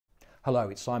Hello,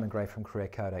 it's Simon Gray from Career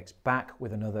Codex, back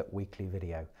with another weekly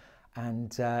video.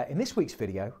 And in this week's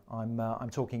video, I'm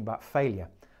talking about failure,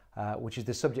 which is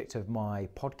the subject of my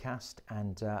podcast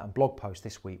and blog post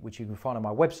this week, which you can find on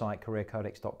my website,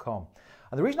 careercodex.com.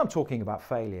 And the reason I'm talking about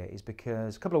failure is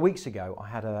because a couple of weeks ago, I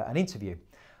had an interview.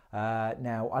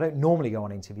 Now, I don't normally go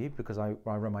on interview because I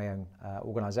run my own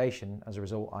organisation. As a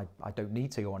result, I don't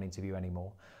need to go on interview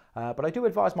anymore. But I do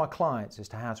advise my clients as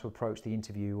to how to approach the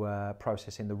interview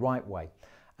process in the right way.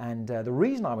 And the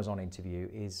reason I was on interview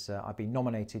is I've been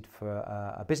nominated for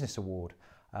a business award.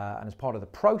 And as part of the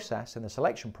process and the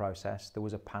selection process, there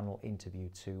was a panel interview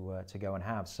to go and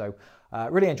have. So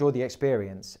really enjoyed the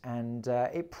experience, and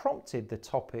it prompted the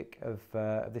topic of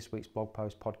this week's blog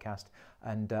post, podcast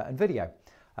and video,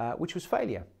 which was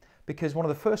failure. Because one of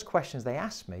the first questions they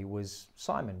asked me was,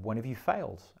 Simon, when have you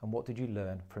failed and what did you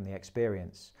learn from the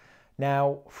experience?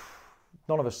 Now,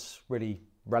 none of us really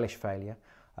relish failure.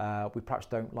 We perhaps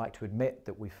don't like to admit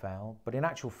that we fail, but in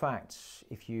actual fact,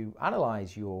 if you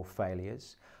analyse your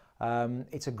failures,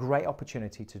 it's a great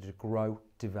opportunity to grow,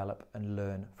 develop and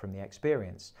learn from the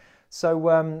experience.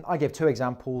 So I give two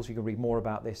examples. You can read more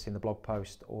about this in the blog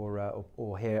post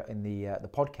or here in the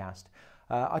podcast.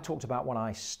 I talked about when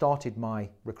I started my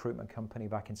recruitment company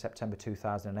back in September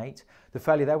 2008. The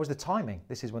failure there was the timing.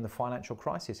 This is when the financial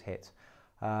crisis hit.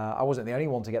 I wasn't the only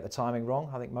one to get the timing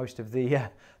wrong. I think most of the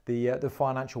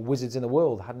financial wizards in the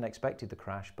world hadn't expected the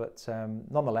crash, but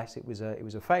nonetheless, it was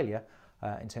a failure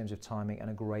in terms of timing and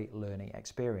a great learning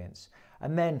experience.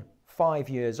 And then 5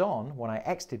 years on, when I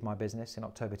exited my business in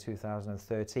October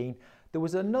 2013, there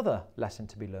was another lesson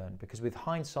to be learned, because with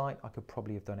hindsight, I could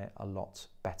probably have done it a lot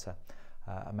better.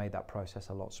 And made that process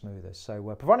a lot smoother. So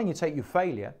providing you take your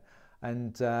failure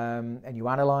and you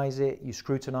analyse it, you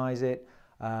scrutinise it,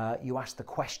 you ask the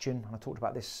question, and I talked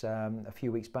about this a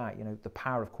few weeks back, you know, the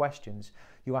power of questions.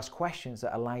 You ask questions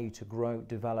that allow you to grow,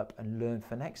 develop and learn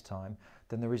for next time,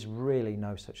 then there is really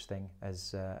no such thing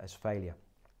as failure.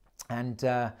 And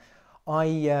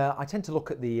I tend to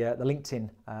look at the LinkedIn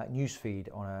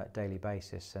newsfeed on a daily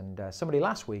basis, and somebody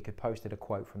last week had posted a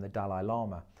quote from the Dalai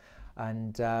Lama.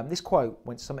 And this quote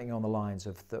went something on the lines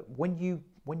of that when you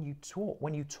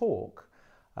talk,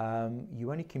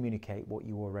 you only communicate what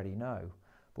you already know,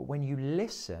 but when you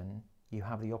listen, you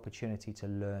have the opportunity to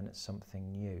learn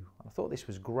something new. And I thought this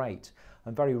was great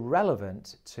and very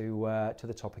relevant to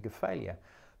the topic of failure,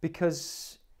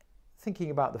 because thinking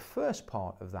about the first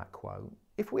part of that quote,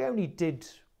 if we only did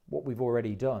what we've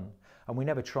already done and we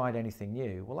never tried anything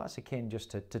new, well, that's akin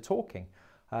just to talking.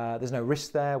 There's no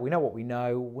risk there. We know what we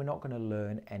know. We're not going to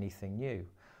learn anything new.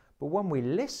 But when we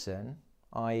listen,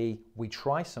 i.e. we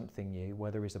try something new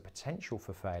where there is a potential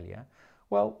for failure,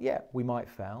 well, yeah, we might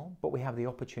fail, but we have the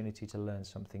opportunity to learn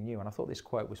something new. And I thought this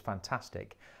quote was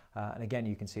fantastic. And again,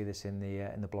 you can see this in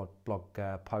the blog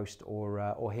post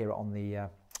or hear it on the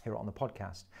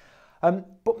podcast.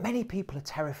 But many people are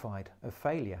terrified of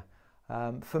failure.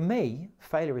 For me,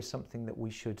 failure is something that we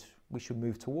should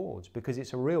move towards, because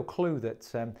it's a real clue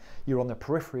that you're on the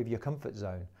periphery of your comfort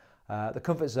zone. The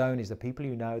comfort zone is the people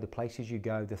you know, the places you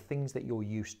go, the things that you're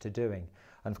used to doing.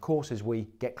 And of course, as we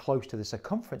get close to the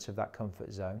circumference of that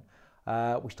comfort zone,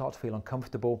 we start to feel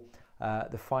uncomfortable.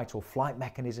 The fight or flight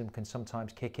mechanism can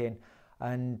sometimes kick in.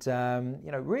 And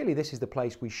you know, really this is the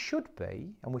place we should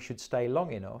be, and we should stay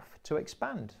long enough to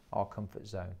expand our comfort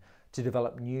zone, to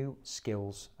develop new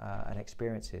skills and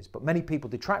experiences. But many people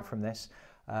detract from this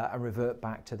and revert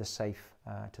back to the safe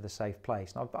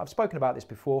place. Now, I've spoken about this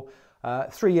before.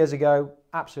 3 years ago,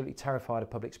 absolutely terrified of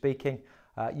public speaking.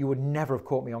 You would never have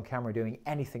caught me on camera doing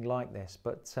anything like this,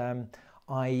 but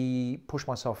I pushed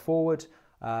myself forward,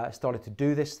 started to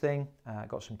do this thing,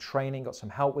 got some training, got some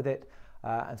help with it,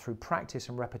 and through practice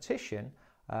and repetition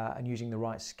and using the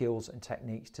right skills and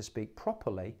techniques to speak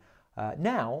properly,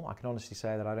 now I can honestly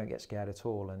say that I don't get scared at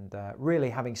all. And really,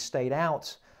 having stayed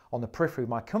out on the periphery of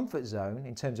my comfort zone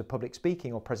in terms of public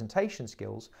speaking or presentation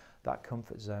skills, that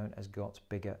comfort zone has got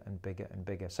bigger and bigger and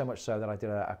bigger. So much so that I did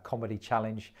a comedy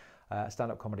challenge,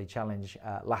 stand-up comedy challenge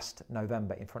last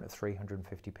November in front of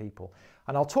 350 people.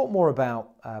 And I'll talk more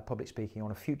about public speaking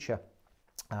on a future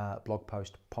blog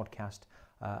post, podcast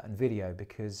and video,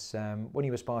 because when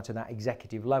you aspire to that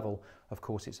executive level, of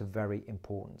course, it's a very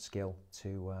important skill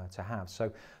to have.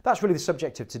 So that's really the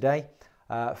subject of today.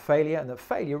 Failure, and that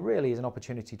failure really is an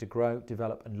opportunity to grow,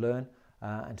 develop and learn,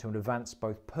 and to advance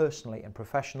both personally and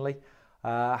professionally.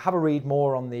 Have a read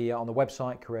more on the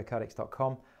website,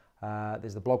 careercodex.com.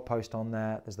 There's the blog post on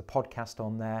there, there's the podcast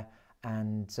on there,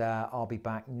 and I'll be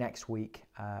back next week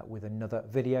with another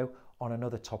video on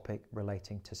another topic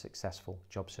relating to successful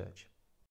job search.